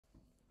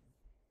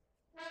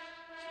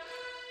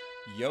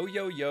Yo,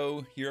 yo,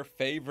 yo, your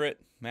favorite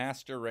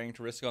master ranked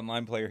Risk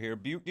Online player here.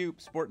 Butte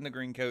Dupe, sporting the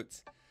green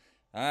coats.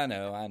 I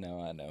know.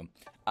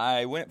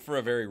 I went for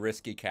a very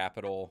risky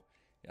capital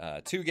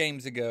 2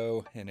 games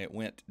ago, and it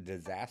went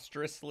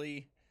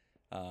disastrously.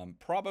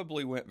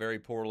 Probably went very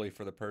poorly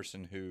for the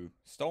person who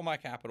stole my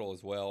capital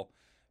as well,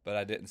 but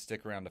I didn't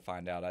stick around to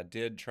find out. I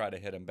did try to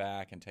hit him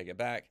back and take it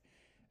back,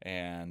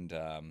 and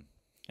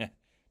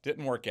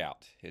didn't work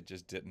out. It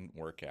just didn't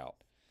work out.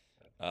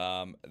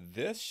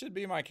 This should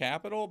be my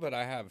capital, but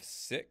I have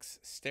 6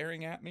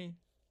 staring at me.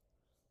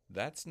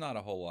 That's not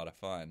a whole lot of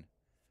fun.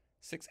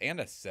 6 and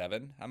a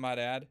 7, I might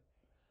add.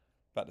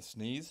 About to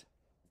sneeze.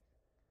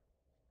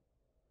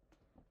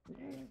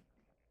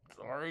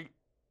 Sorry.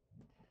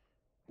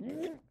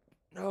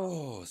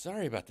 Oh,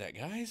 sorry about that,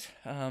 guys.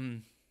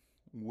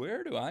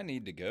 Where do I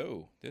need to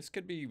go? This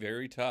could be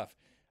very tough.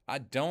 I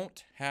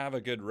don't have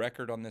a good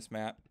record on this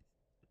map.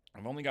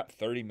 I've only got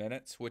 30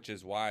 minutes, which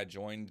is why I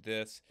joined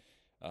this.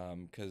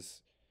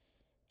 Because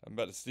I'm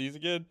about to sneeze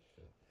again.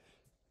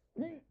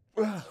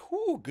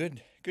 Whew,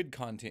 good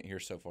content here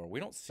so far. We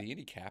don't see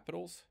any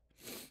capitals.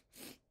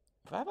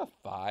 If I have a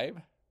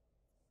 5.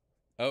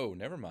 Oh,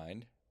 never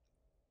mind.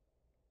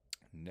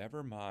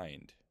 Never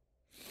mind.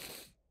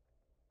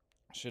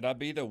 Should I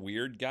be the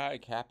weird guy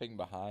capping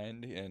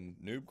behind in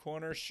Noob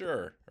Corner?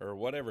 Sure. Or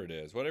whatever it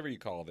is. Whatever you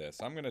call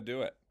this. I'm going to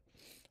do it.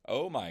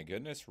 Oh my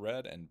goodness.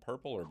 Red and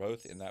purple are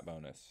both in that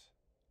bonus.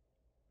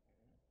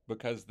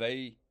 Because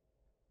they...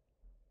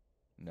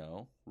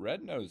 No.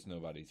 Red knows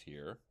nobody's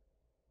here.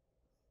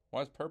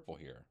 Why is purple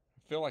here?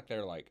 I feel like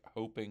they're like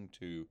hoping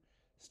to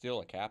steal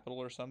a capital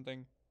or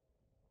something.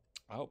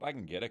 I hope I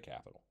can get a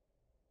capital.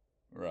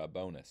 Or a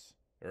bonus.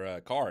 Or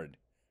a card.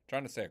 I'm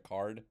trying to say a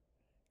card.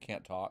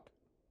 Can't talk.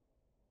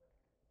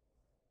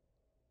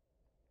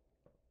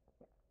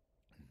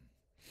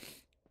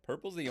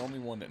 Purple's the only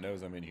one that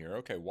knows I'm in here.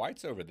 Okay,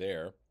 white's over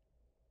there.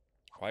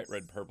 White,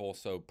 red, purple.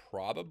 So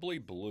probably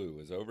blue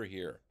is over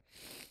here.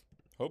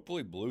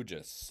 Hopefully blue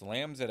just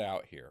slams it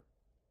out here.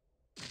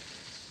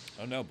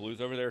 Oh no,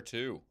 blue's over there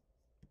too.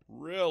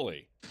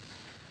 Really?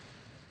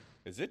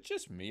 Is it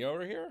just me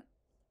over here?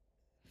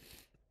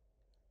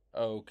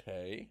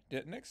 Okay,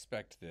 didn't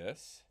expect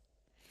this.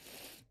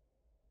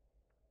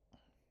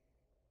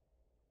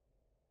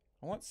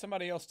 I want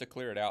somebody else to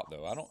clear it out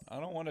though. I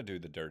don't want to do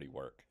the dirty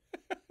work.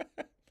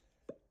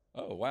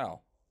 Oh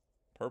wow.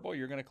 Purple,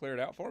 you're going to clear it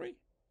out for me?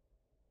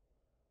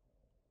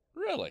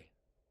 Really?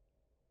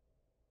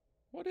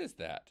 What is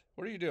that?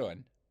 What are you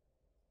doing?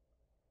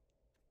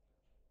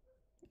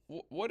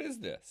 What is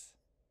this?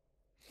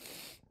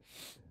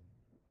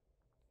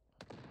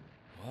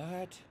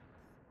 What?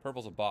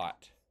 Purple's a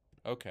bot.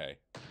 Okay.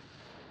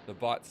 The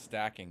bot's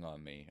stacking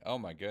on me. Oh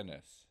my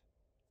goodness.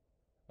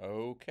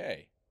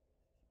 Okay.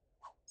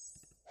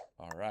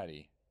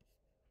 Alrighty.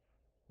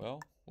 Well,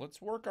 let's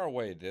work our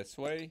way this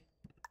way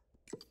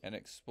and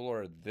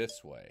explore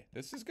this way.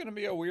 This is going to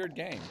be a weird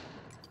game.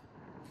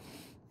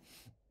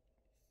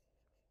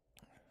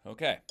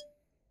 Okay.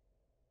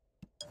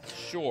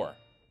 Sure.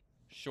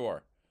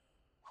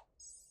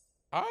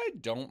 I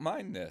don't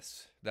mind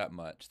this that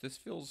much. This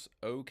feels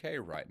okay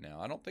right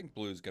now. I don't think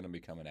blue's going to be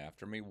coming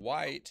after me.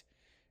 White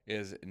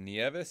is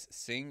Nieves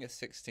Singh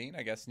 16.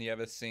 I guess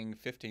Nieves Singh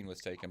 15 was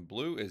taken.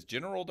 Blue is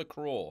General the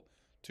Cruel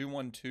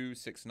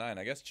 21269.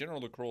 I guess General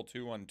the Cruel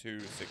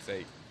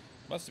 21268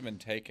 must have been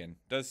taken.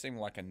 Does seem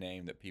like a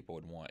name that people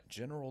would want.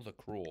 General the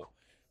Cruel.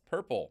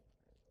 Purple.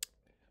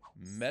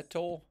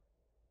 Metal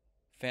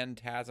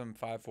Phantasm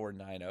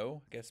 5490.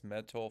 I guess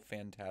Metal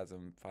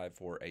Phantasm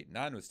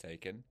 5489 was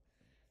taken.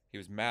 He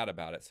was mad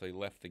about it, so he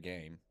left the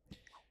game.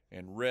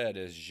 And red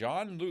is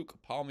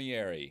Jean-Luc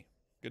Palmieri.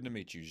 Good to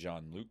meet you,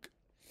 Jean-Luc.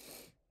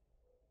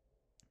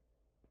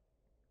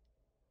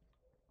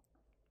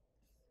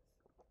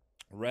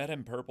 Red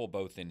and purple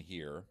both in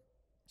here.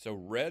 So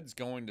red's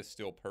going to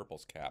steal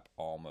purple's cap,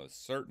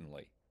 almost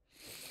certainly.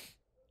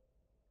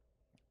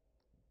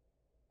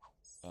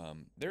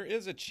 There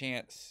is a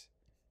chance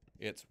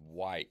it's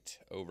white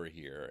over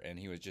here, and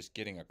he was just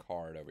getting a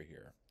card over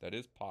here. That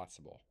is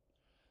possible.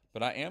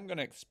 But I am going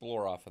to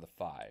explore off of the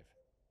 5.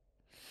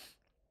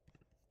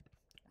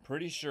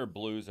 Pretty sure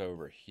blue's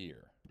over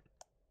here.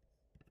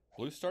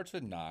 Blue starts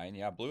with 9.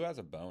 Yeah, blue has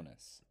a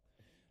bonus.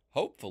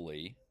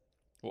 Hopefully,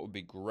 what would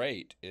be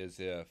great is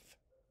if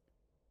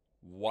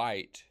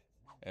white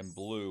and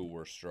blue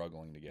were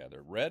struggling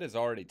together. Red has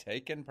already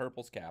taken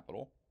purple's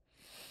capital.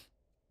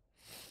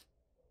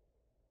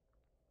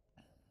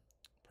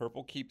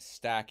 Purple keeps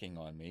stacking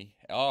on me.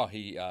 Oh,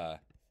 he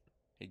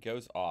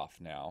goes off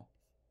now.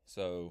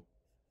 So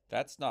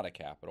that's not a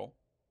capital.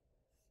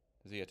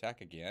 Does he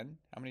attack again?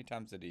 How many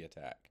times did he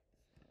attack?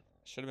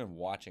 Should have been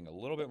watching a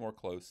little bit more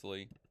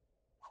closely.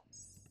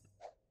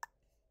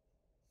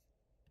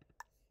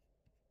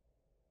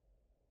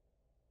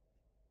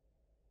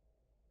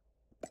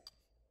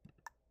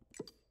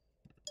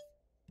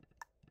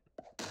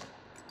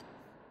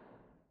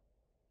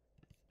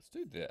 Let's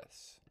do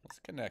this. Let's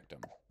connect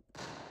them.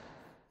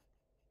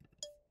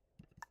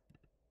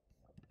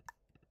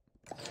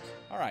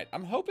 Alright,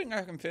 I'm hoping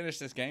I can finish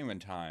this game in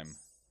time.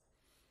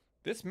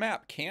 This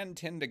map can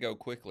tend to go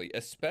quickly,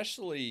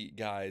 especially,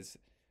 guys,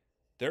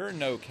 there are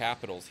no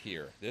capitals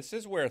here. This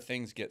is where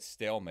things get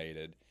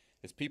stalemated,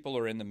 is people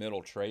are in the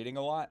middle trading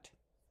a lot.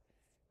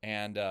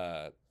 And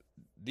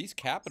these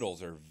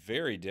capitals are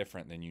very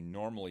different than you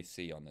normally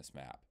see on this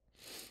map.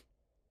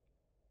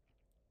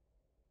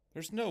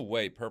 There's no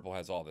way purple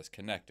has all this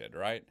connected,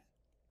 right?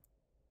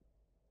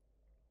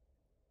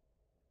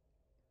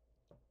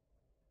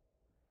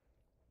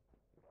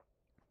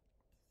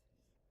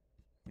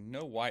 We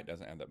know white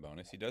doesn't have that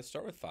bonus. He does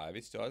start with 5.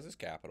 He still has his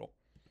capital.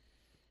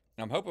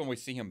 I'm hoping we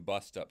see him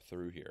bust up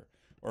through here.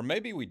 Or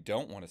maybe we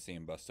don't want to see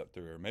him bust up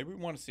through here. Maybe we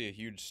want to see a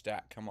huge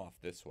stack come off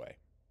this way.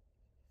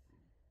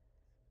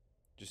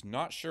 Just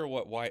not sure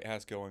what white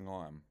has going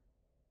on.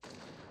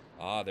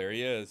 Ah, there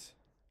he is.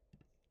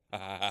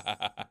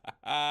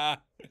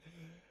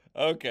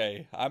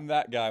 Okay, I'm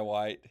that guy,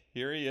 white.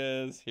 Here he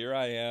is. Here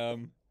I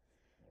am.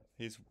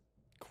 He's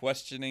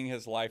questioning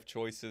his life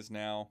choices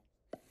now.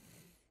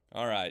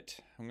 All right,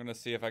 I'm going to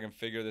see if I can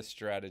figure this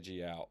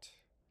strategy out.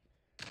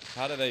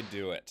 How do they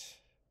do it?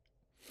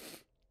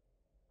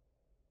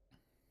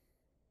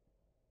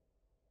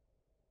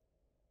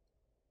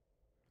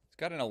 It's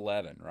got an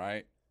 11,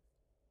 right?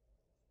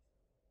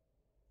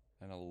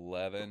 An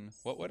 11.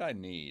 What would I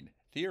need?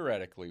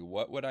 Theoretically,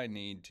 what would I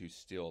need to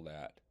steal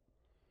that?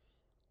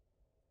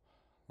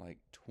 Like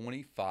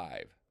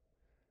 25.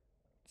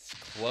 It's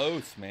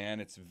close, man.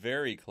 It's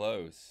very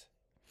close.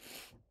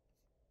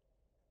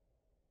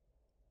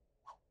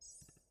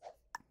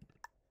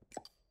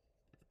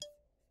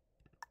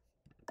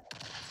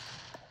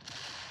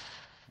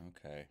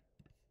 Okay.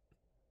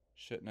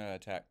 Shouldn't have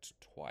attacked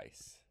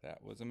twice.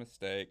 That was a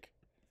mistake.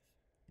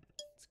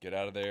 Let's get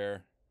out of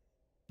there.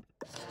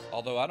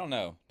 Although, I don't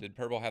know. Did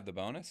purple have the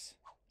bonus?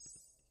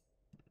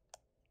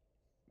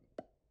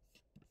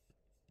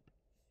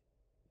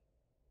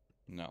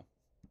 No.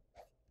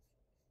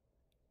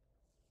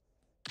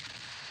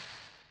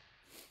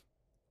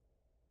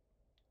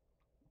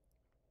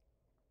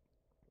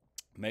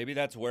 Maybe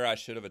that's where I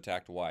should have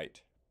attacked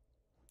white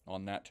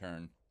on that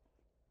turn.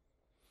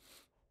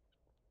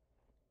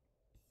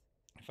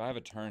 If I have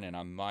a turn in,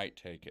 I might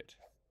take it.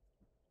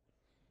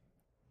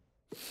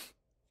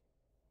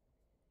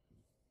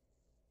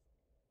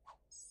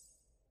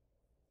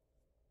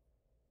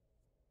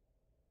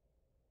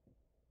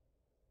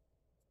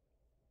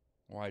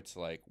 White's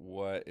like,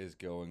 what is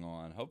going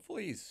on?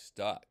 Hopefully he's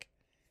stuck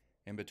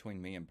in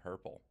between me and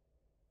purple.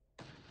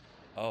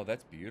 Oh,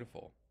 that's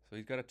beautiful. So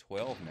he's got a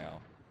 12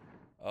 now.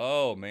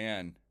 Oh,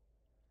 man.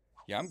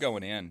 Yeah, I'm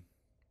going in.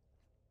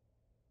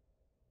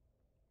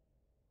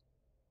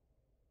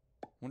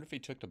 Wonder if he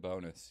took the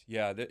bonus.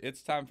 Yeah,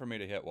 it's time for me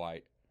to hit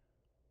white.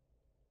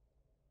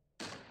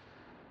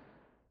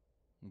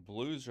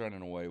 Blue's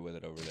running away with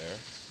it over there.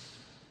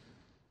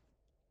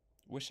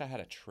 Wish I had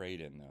a trade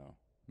in, though.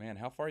 Man,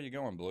 how far are you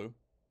going, Blue?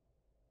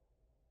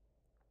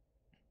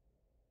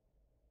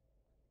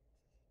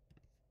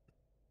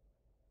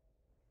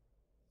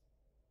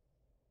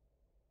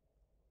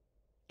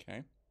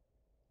 Okay.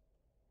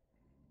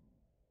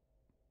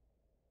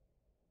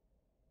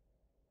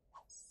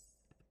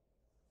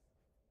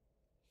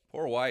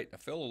 Poor white. I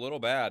feel a little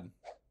bad.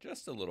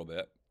 Just a little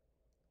bit.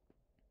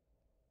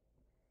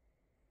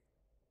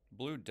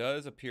 Blue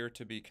does appear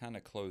to be kind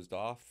of closed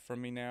off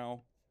from me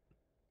now.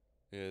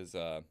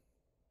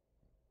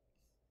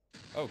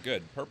 Oh,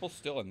 good. Purple's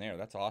still in there.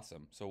 That's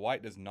awesome. So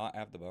white does not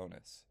have the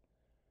bonus.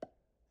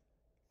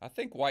 I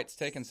think white's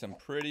taking some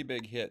pretty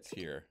big hits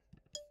here.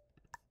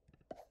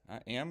 I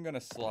am going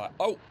to slide.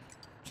 Oh!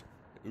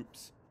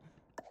 Oops.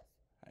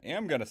 I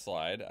am going to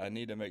slide. I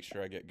need to make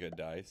sure I get good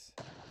dice.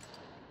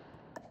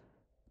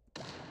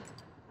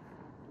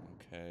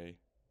 Okay.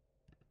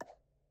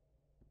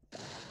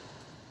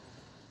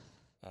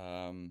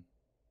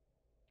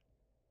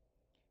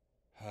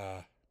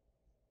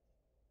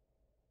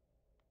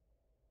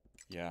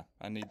 Yeah,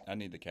 I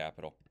need the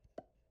capital.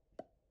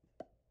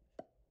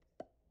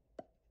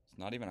 It's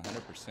not even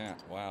 100%.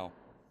 Wow.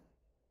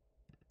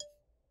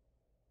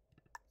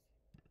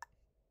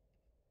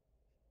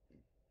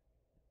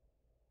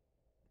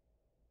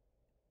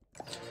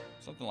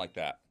 Something like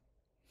that.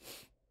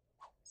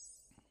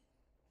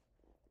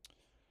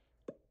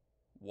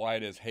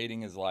 White is hating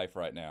his life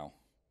right now.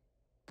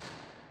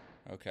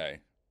 Okay.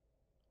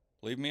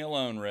 Leave me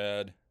alone,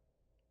 red.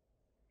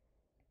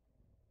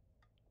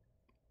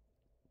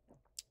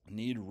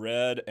 Need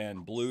red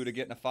and blue to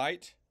get in a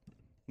fight.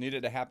 Need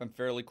it to happen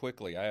fairly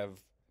quickly. I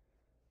have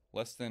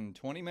less than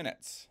 20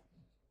 minutes.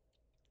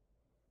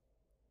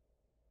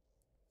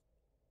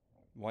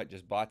 White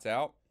just bots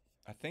out.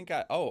 I think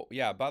oh,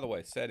 yeah, by the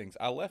way, settings.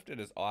 I left it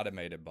as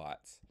automated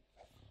bots.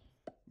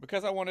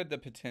 Because I wanted the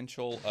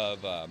potential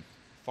of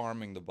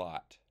farming the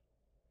bot.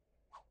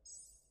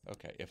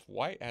 Okay, if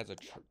white has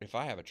if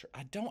I have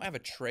I don't have a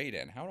trade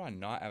in. How do I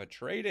not have a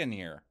trade in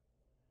here?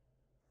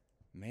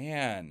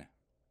 Man,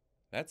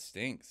 that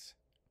stinks.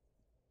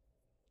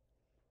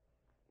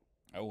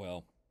 Oh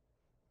well.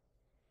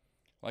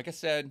 Like I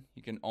said,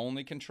 you can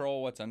only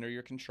control what's under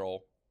your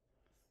control.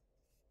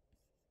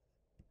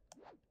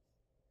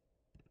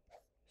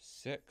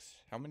 6.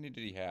 How many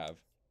did he have?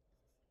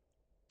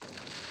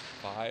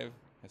 5.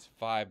 There's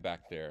 5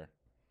 back there.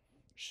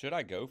 Should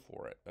I go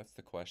for it? That's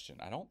the question.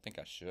 I don't think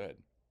I should.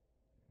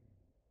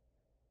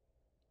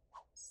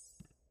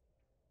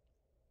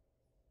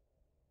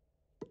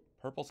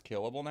 Purple's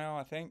killable now,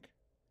 I think.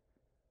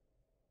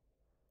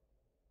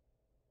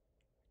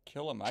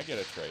 Kill him, I get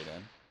a trade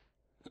in.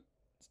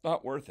 It's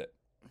not worth it.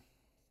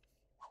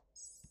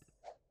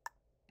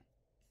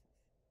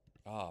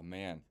 Oh,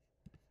 man.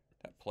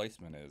 That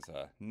placement is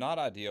not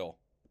ideal.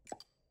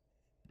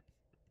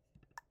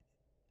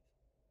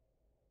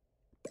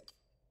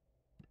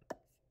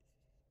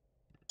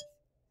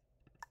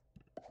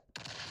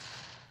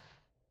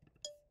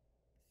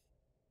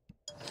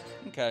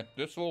 Okay,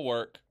 this will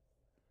work.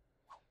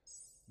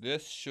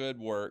 This should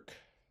work.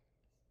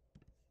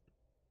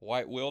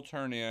 White will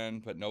turn in,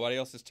 but nobody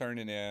else is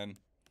turning in.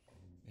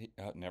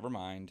 Never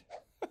mind.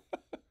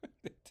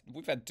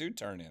 We've had 2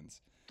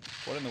 turn-ins.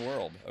 What in the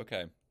world?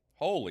 Okay.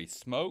 Holy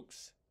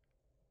smokes.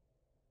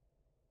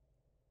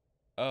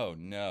 Oh,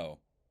 no.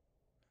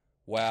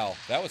 Wow,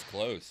 that was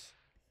close.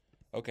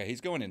 Okay,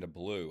 he's going into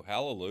blue.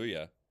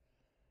 Hallelujah.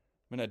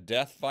 I'm in a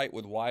death fight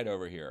with white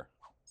over here.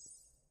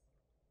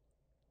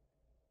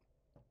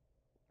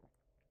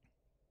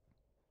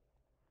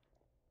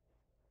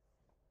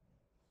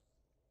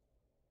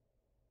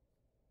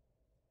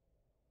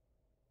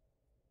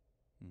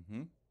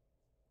 Mm-hmm.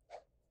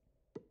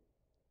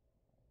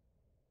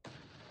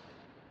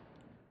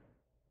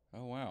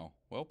 Oh, wow.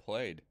 Well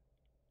played.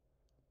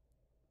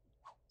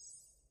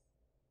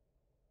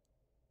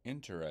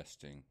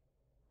 Interesting.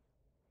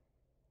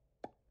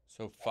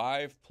 So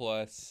 5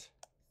 plus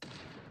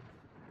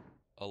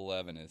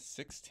 11 is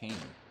 16.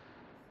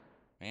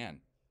 Man.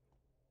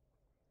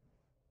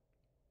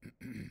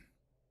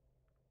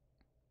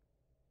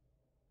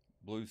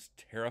 Blue's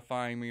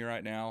terrifying me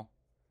right now.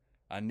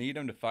 I need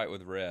him to fight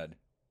with red.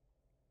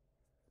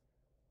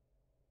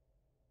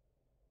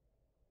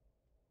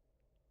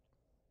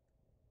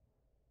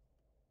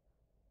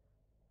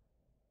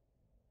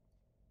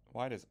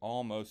 White is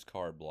almost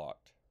card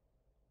blocked.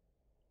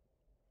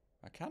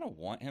 I kind of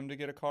want him to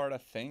get a card, I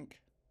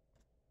think.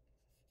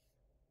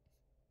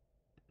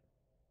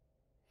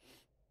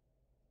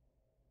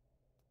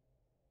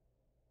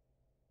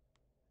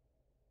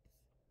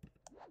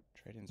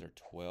 Trade-ins are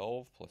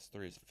 12, plus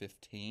 3 is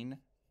 15.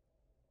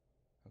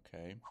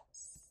 Okay.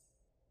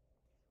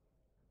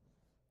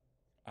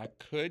 I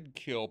could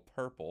kill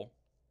purple.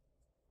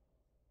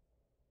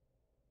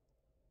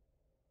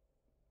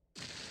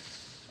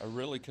 I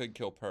really could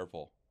kill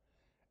purple.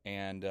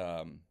 And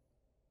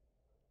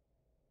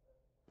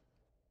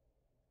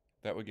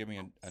that would give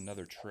me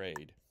another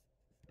trade.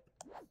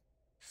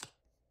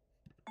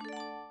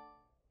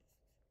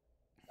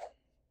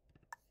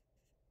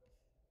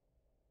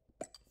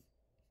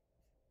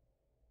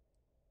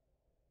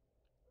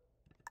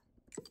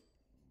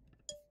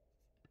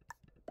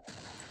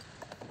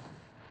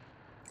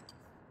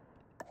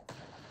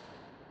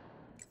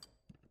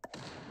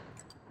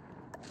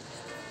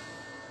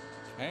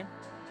 Okay.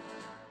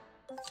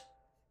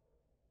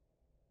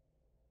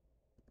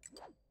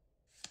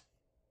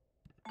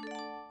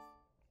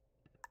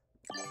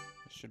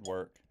 This should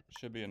work.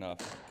 Should be enough.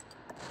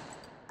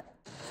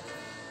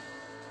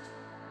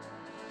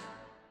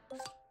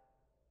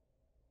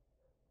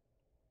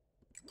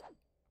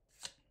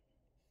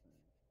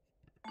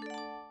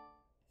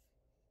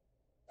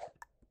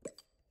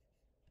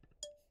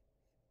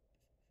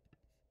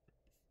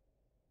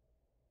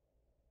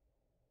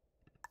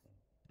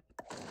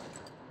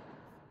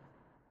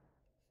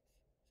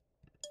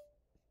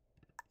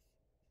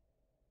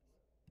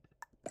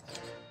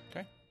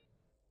 Okay.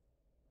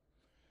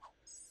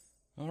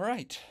 All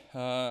right.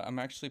 I'm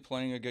actually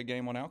playing a good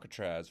game on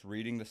Alcatraz,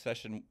 reading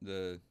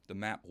the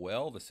map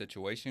well, the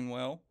situation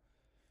well.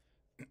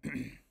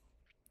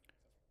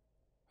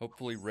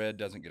 Hopefully red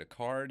doesn't get a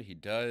card. He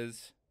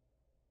does.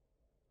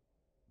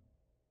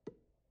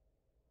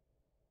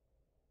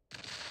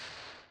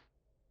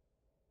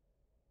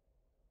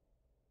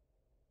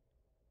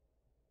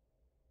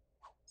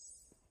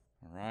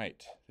 All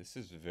right. This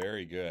is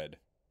very good.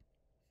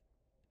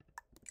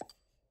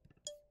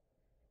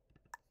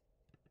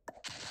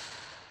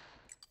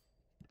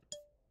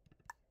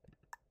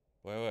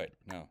 Wait,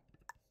 no.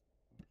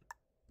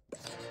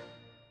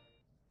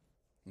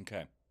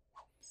 Okay.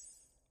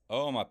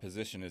 Oh, my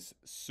position is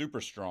super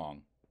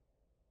strong.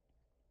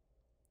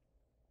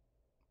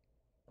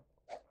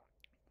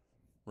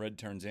 Red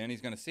turns in.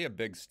 He's going to see a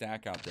big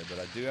stack out there, but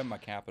I do have my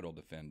capital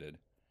defended.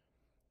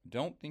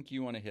 Don't think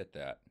you want to hit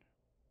that.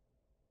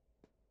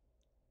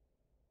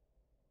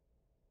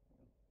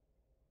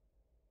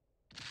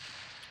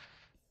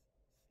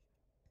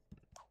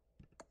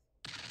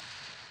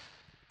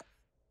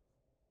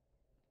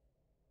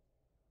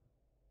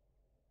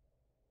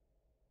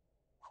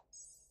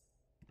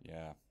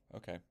 Yeah,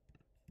 okay.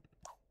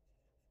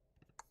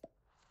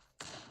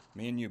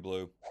 Me and you,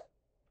 Blue.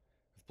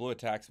 If blue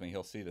attacks me,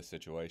 he'll see the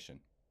situation.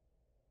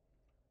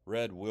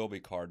 Red will be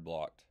card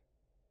blocked.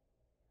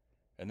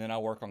 And then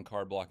I'll work on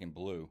card blocking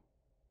blue.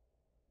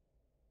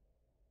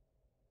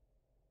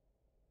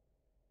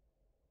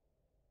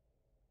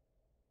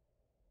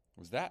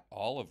 Was that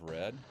all of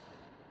red?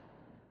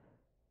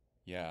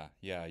 Yeah,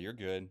 you're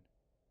good.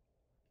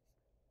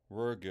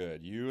 We're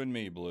good. You and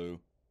me, blue.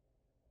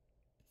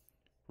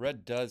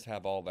 Red does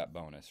have all that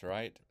bonus,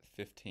 right?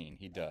 15.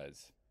 He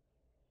does.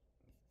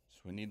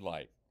 So we need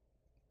like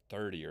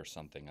 30 or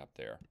something up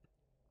there.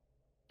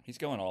 He's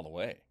going all the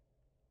way.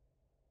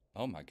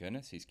 Oh my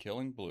goodness, he's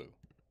killing blue.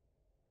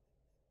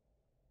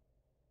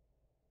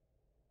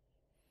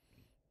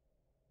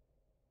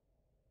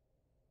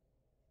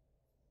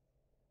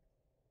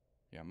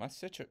 Yeah, my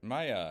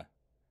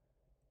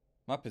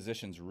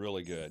position's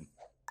really good.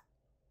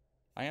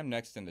 I am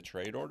next in the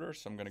trade order,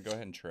 so I'm going to go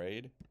ahead and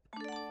trade.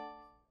 I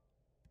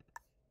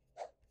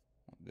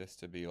want this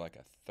to be like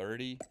a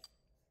 30.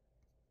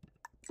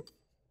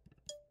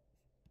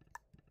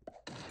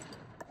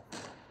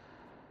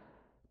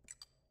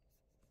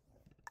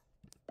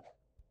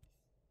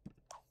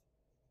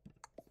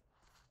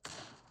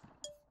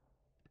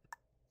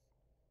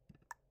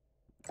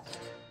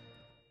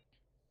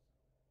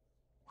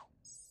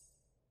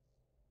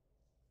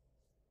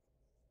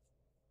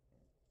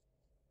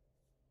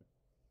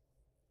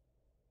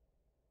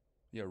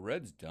 Yeah,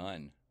 red's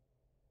done.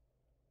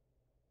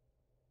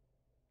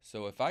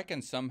 So if I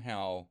can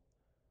somehow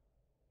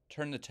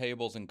turn the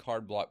tables and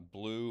card block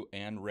blue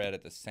and red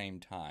at the same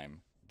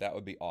time, that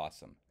would be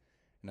awesome.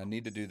 And I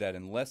need to do that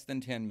in less than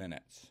 10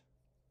 minutes.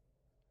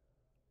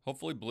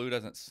 Hopefully blue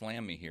doesn't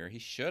slam me here. He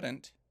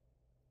shouldn't.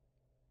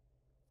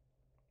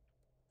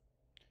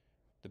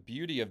 The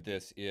beauty of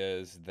this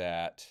is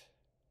that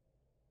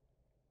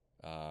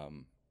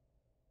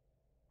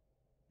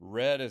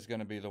red is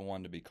going to be the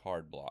one to be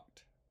card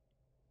blocked.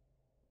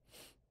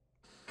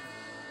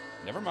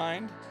 Never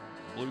mind.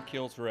 Blue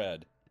kills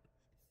red.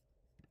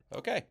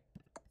 Okay.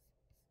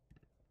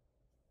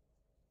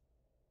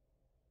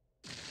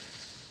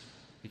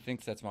 He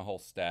thinks that's my whole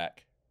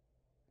stack.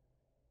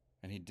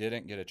 And he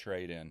didn't get a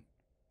trade in.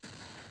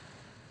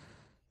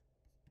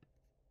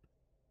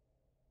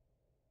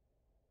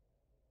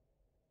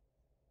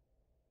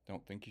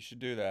 Don't think you should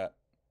do that.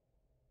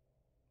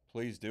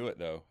 Please do it,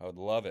 though. I would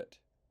love it.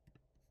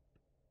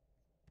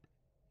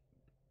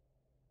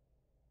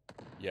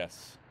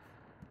 Yes.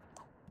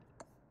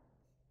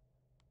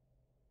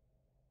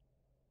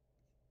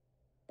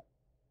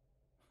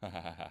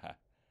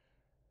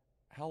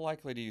 How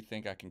likely do you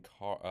think I can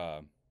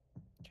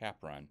cap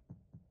run?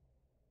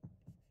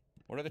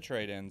 What are the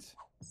trade-ins?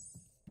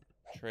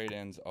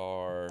 Trade-ins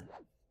are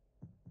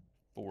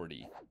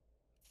 40.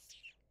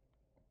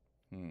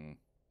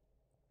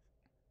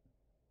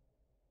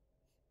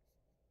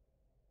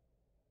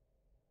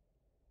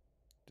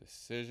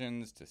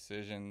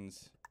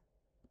 Decisions.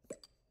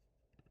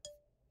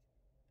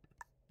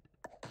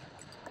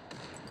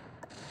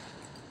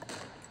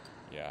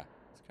 Yeah,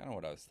 it's kind of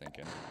what I was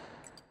thinking.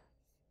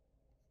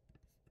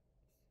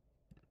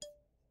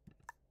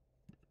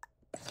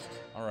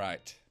 All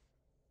right.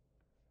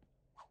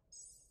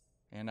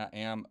 And I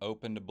am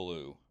open to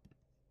blue.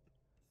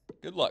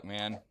 Good luck,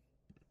 man.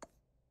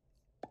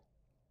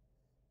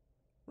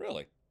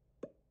 Really?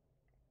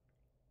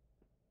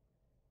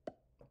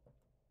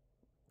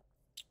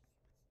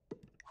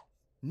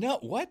 No,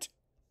 what?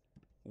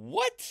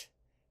 What?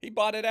 He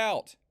bought it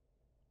out.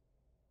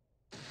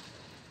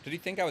 Did he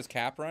think I was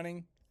cap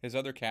running? His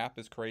other cap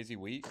is crazy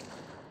weak.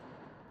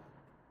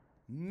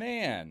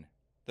 Man,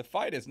 the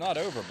fight is not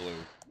over, blue.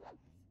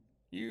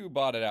 You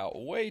bought it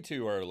out way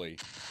too early.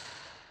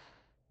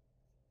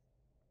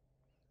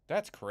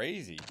 That's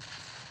crazy.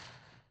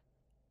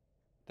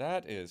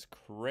 That is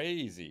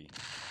crazy.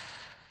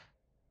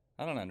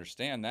 I don't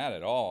understand that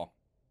at all.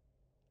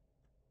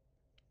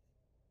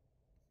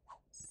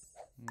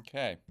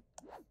 Okay.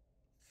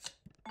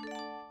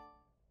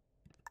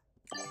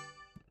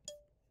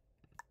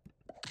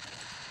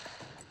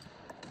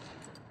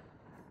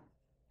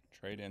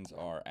 Trade-ins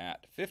are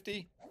at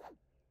 50.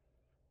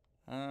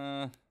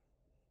 Took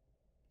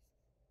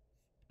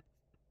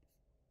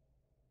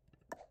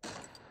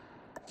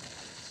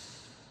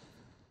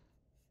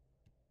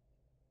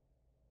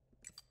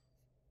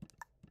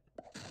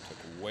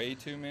way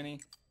too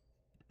many.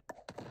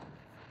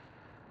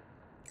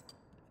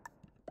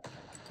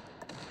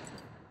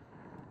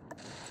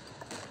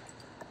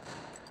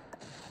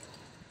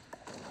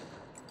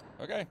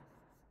 Okay.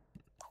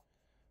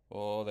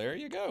 Well, there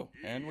you go.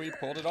 And we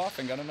pulled it off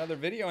and got another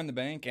video in the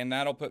bank, and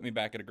that'll put me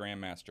back at a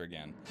Grandmaster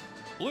again.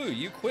 Blue,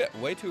 you quit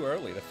way too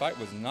early. The fight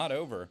was not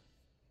over.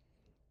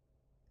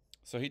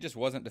 So he just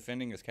wasn't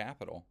defending his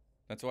capital.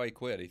 That's why he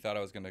quit. He thought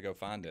I was going to go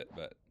find it,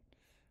 but...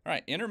 All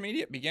right,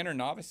 intermediate, beginner,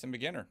 novice, and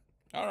beginner.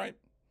 All right.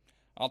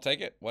 I'll take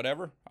it.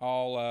 Whatever.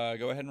 I'll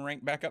go ahead and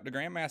rank back up to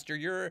Grandmaster.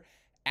 You're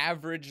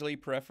averagely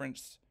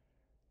preferenced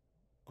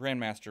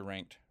Grandmaster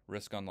ranked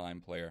Risk Online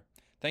player.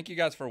 Thank you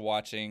guys for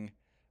watching.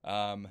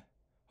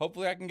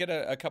 hopefully I can get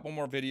a couple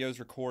more videos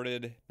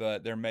recorded,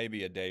 but there may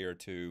be a day or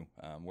two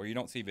where you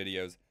don't see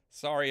videos.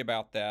 Sorry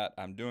about that.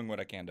 I'm doing what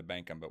I can to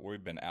bank them, but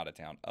we've been out of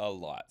town a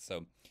lot.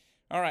 So,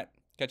 all right.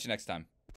 Catch you next time.